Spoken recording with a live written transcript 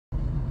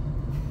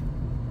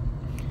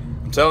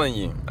telling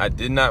you, I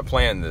did not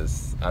plan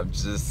this. I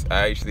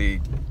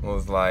actually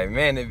was like,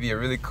 man, it'd be a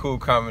really cool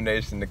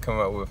combination to come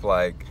up with,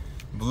 like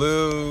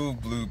blue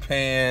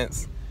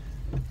pants,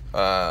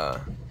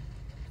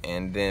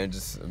 and then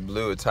just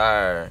blue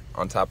attire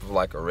on top of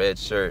like a red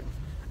shirt.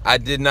 I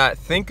did not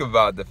think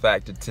about the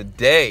fact that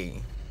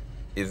today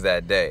is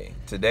that day.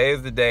 Today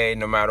is the day,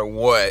 no matter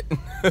what,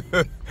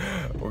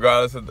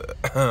 regardless of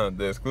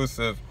the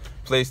exclusive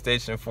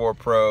PlayStation 4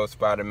 Pro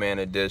Spider-Man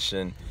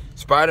edition.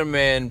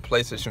 Spider-Man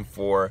PlayStation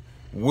 4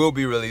 will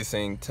be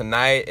releasing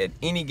tonight at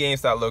any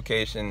GameStop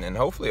location and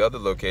hopefully other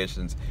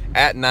locations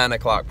at 9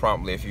 o'clock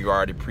promptly if you've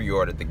already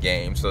pre-ordered the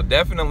game. So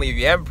definitely, if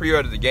you haven't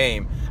pre-ordered the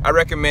game, I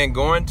recommend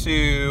going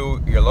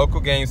to your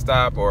local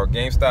GameStop or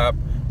GameStop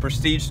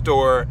Prestige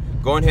store,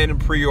 going ahead and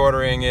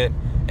pre-ordering it,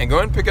 and go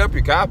ahead and pick up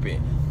your copy.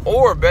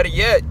 Or better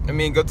yet, I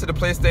mean, go to the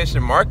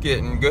PlayStation Market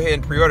and go ahead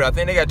and pre-order. I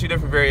think they got two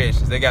different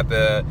variations. They got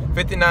the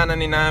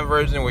 $59.99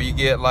 version where you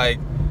get like,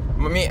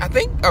 I mean, I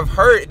think I've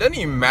heard it doesn't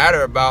even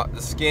matter about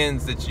the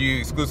skins that you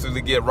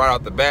exclusively get right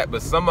off the bat,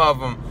 but some of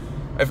them,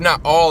 if not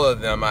all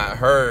of them, I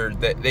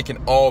heard that they can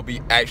all be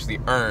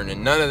actually earned,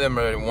 and none of them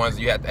are the ones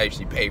you have to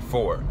actually pay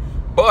for.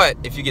 But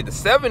if you get the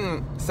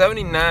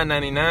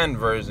 $79.99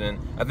 version,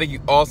 I think you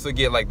also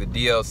get like the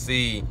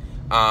DLC,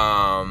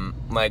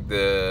 like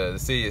the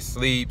City of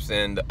Sleeps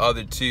and the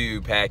other two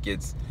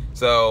packets.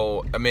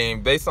 So, I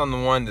mean, based on the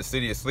one, the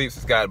City of Sleeps,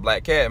 it's got a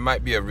Black Cat, it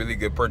might be a really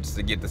good purchase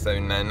to get the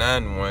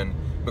 $79.99 one,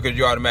 because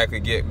you automatically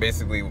get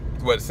basically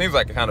what it seems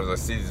like a kind of a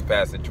season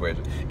pass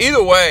situation.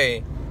 Either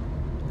way,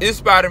 it's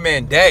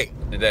Spider-Man Day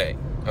today,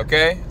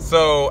 okay?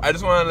 So I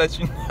just want to let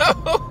you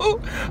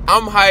know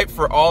I'm hyped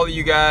for all of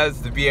you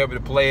guys to be able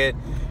to play it,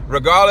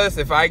 regardless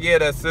if I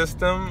get a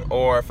system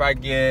or if I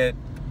get,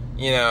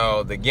 you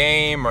know, the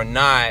game or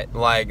not.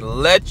 Like, I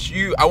want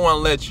to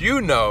let you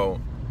know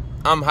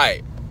I'm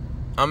hyped.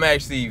 I'm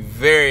actually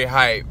very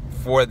hyped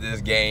for this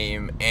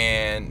game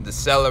and to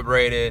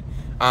celebrate it.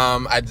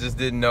 I just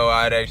didn't know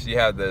I'd actually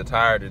have the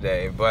attire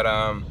today. But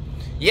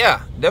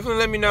yeah, definitely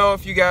let me know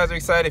if you guys are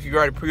excited, if you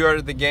already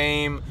pre-ordered the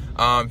game,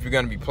 if you're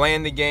going to be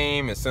playing the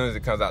game as soon as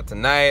it comes out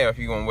tonight, or if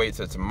you're going to wait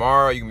till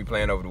tomorrow, you're going to be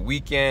playing over the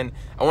weekend.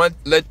 I want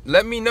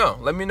let me know.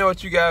 Let me know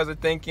what you guys are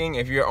thinking.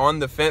 If you're on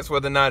the fence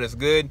whether or not it's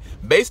good.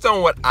 Based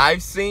on what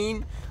I've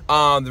seen,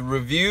 the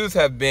reviews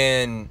have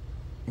been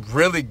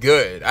really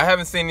good. I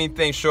haven't seen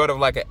anything short of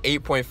like an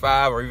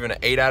 8.5 or even an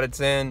 8 out of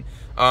 10.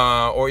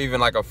 Or even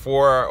like a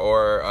 4,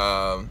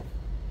 or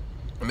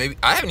maybe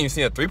I haven't even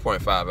seen a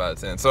 3.5 out of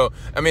 10. So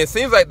I mean, it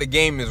seems like the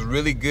game is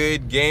really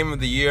good, game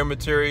of the year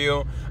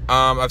material.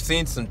 I've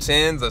seen some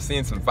 10s, I've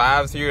seen some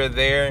 5s here or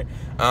there.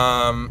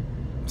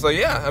 So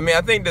yeah, I mean,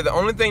 I think that the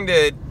only thing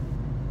that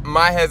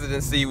my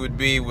hesitancy would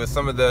be with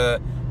some of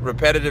the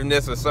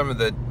repetitiveness of some of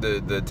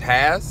the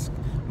tasks,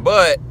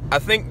 but I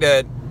think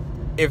that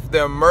if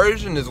the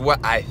immersion is what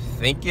I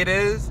think it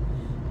is,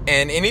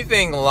 and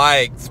anything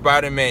like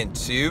Spider-Man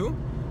 2,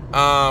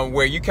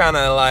 where you kind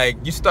of like,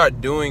 you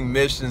start doing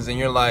missions and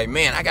you're like,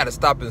 man, I gotta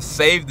stop and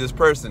save this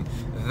person.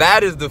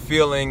 That is the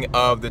feeling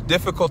of the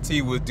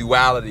difficulty with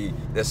duality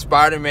that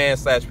Spider-Man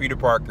 / Peter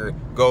Parker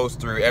goes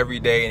through every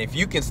day. And if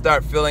you can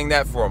start feeling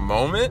that for a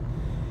moment,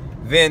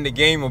 then the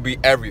game will be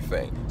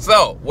everything.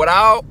 So what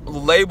I'll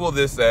label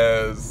this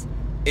as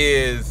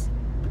is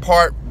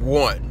part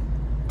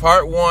 1.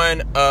 Part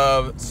 1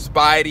 of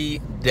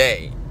Spidey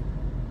Day.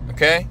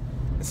 Okay?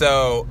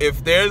 So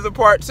if there's a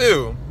part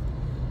 2,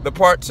 the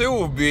part 2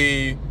 will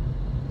be,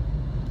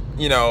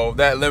 you know,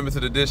 that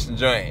limited edition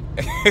joint.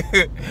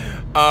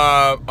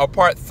 A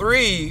part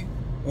 3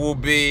 will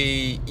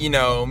be, you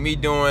know, me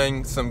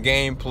doing some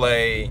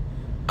gameplay,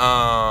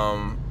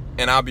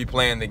 and I'll be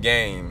playing the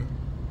game.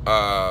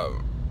 I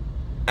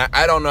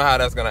don't know how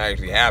that's gonna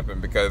actually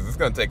happen, because it's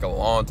gonna take a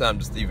long time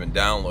just to even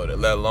download it,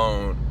 let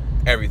alone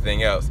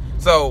everything else.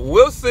 So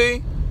we'll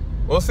see.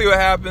 We'll see what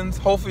happens.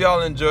 Hopefully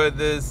y'all enjoyed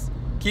this.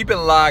 Keep it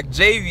locked.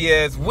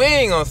 JVS, we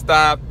ain't gonna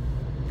stop.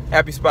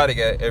 Happy Spotty,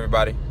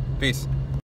 everybody. Peace.